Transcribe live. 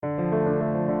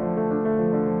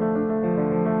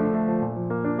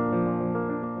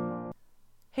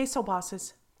Hey Soul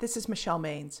Bosses, this is Michelle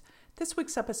Maines. This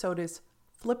week's episode is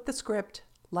Flip the Script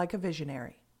Like a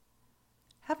Visionary.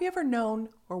 Have you ever known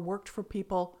or worked for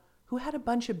people who had a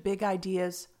bunch of big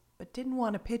ideas but didn't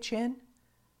want to pitch in?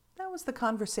 That was the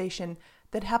conversation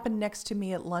that happened next to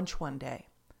me at lunch one day.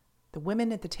 The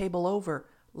women at the table over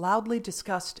loudly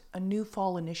discussed a new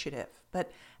fall initiative,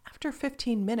 but after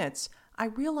 15 minutes, I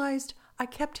realized I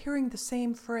kept hearing the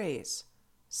same phrase,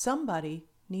 somebody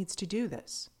needs to do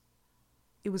this.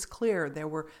 It was clear there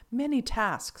were many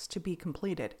tasks to be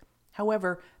completed.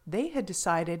 However, they had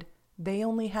decided they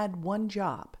only had one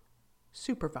job,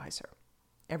 supervisor.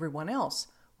 Everyone else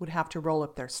would have to roll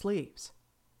up their sleeves.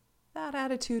 That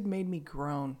attitude made me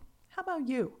groan. How about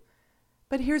you?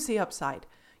 But here's the upside.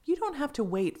 You don't have to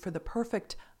wait for the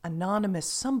perfect anonymous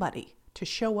somebody to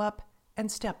show up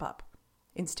and step up.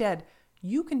 Instead,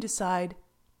 you can decide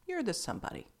you're the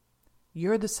somebody.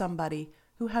 You're the somebody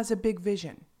who has a big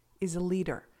vision, is a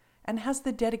leader, and has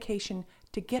the dedication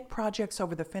to get projects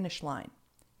over the finish line.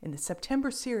 In the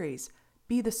September series,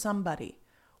 Be the Somebody,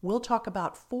 we'll talk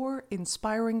about 4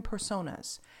 inspiring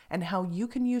personas and how you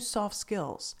can use soft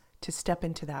skills to step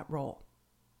into that role.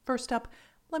 First up,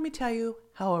 let me tell you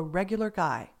how a regular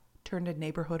guy turned a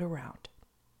neighborhood around.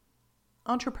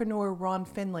 Entrepreneur Ron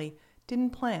Finley didn't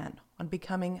plan on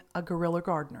becoming a guerrilla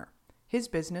gardener. His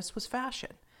business was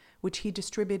fashion, which he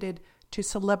distributed to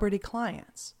celebrity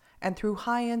clients and through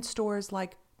high-end stores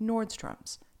like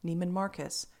Nordstrom's, Neiman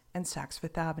Marcus, and Saks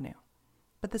Fifth Avenue.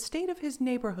 But the state of his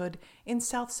neighborhood in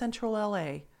South Central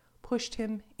LA pushed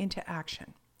him into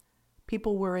action.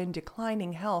 People were in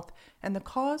declining health, and the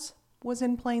cause was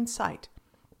in plain sight.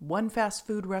 One fast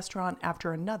food restaurant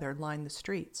after another lined the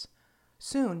streets.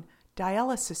 Soon,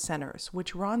 dialysis centers,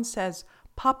 which Ron says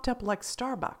popped up like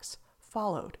Starbucks,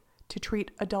 followed to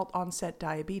treat adult-onset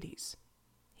diabetes.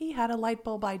 He had a light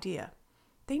bulb idea.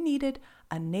 They needed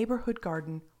a neighborhood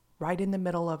garden right in the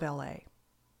middle of LA.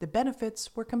 The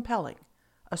benefits were compelling,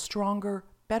 a stronger,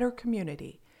 better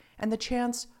community, and the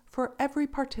chance for every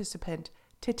participant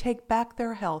to take back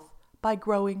their health by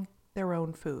growing their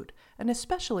own food, an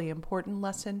especially important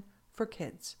lesson for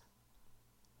kids.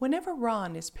 Whenever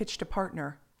Ron is pitched a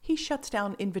partner, he shuts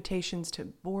down invitations to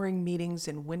boring meetings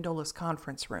in windowless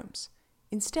conference rooms.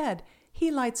 Instead, he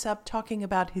lights up talking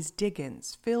about his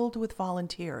dig-ins filled with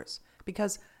volunteers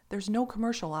because there's no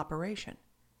commercial operation.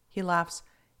 He laughs,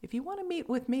 "If you want to meet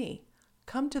with me,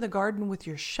 come to the garden with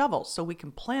your shovel so we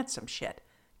can plant some shit.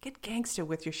 Get gangsta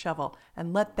with your shovel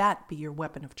and let that be your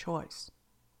weapon of choice."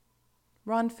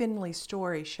 Ron Finley's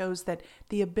story shows that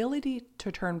the ability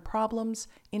to turn problems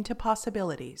into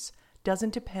possibilities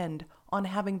doesn't depend on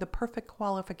having the perfect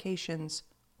qualifications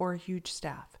or a huge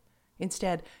staff.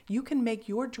 Instead, you can make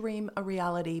your dream a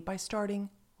reality by starting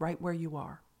right where you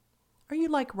are. Are you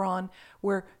like Ron,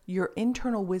 where your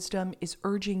internal wisdom is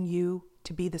urging you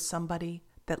to be the somebody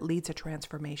that leads a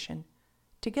transformation?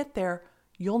 To get there,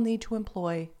 you'll need to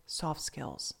employ soft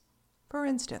skills. For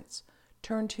instance,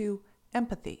 turn to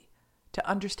empathy to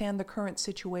understand the current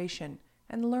situation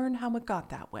and learn how it got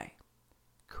that way.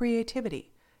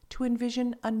 Creativity to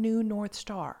envision a new North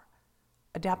Star.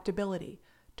 Adaptability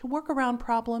to work around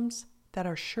problems that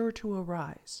are sure to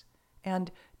arise.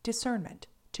 And discernment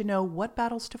to know what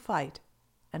battles to fight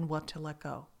and what to let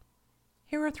go.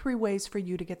 Here are 3 ways for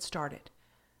you to get started.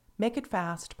 Make it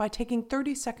fast by taking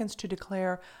 30 seconds to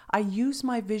declare, "I use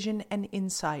my vision and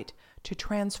insight to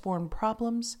transform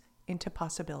problems into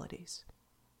possibilities."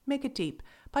 Make it deep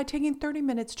by taking 30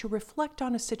 minutes to reflect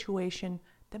on a situation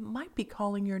that might be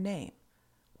calling your name.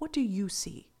 What do you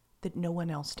see that no one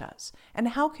else does? And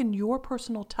how can your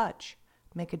personal touch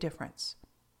make a difference?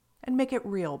 And make it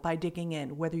real by digging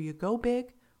in, whether you go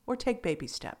big or take baby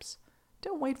steps.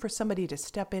 Don't wait for somebody to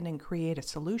step in and create a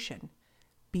solution.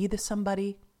 Be the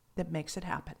somebody that makes it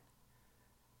happen.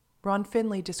 Ron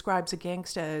Finley describes a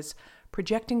gangsta as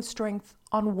projecting strength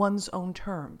on one's own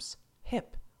terms.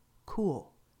 Hip,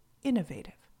 cool,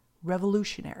 innovative,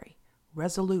 revolutionary,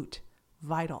 resolute,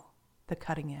 vital, the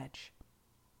cutting edge.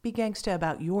 Be gangsta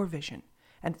about your vision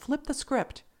and flip the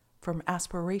script from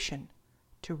aspiration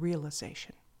to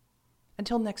realization.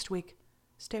 Until next week,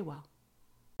 stay well.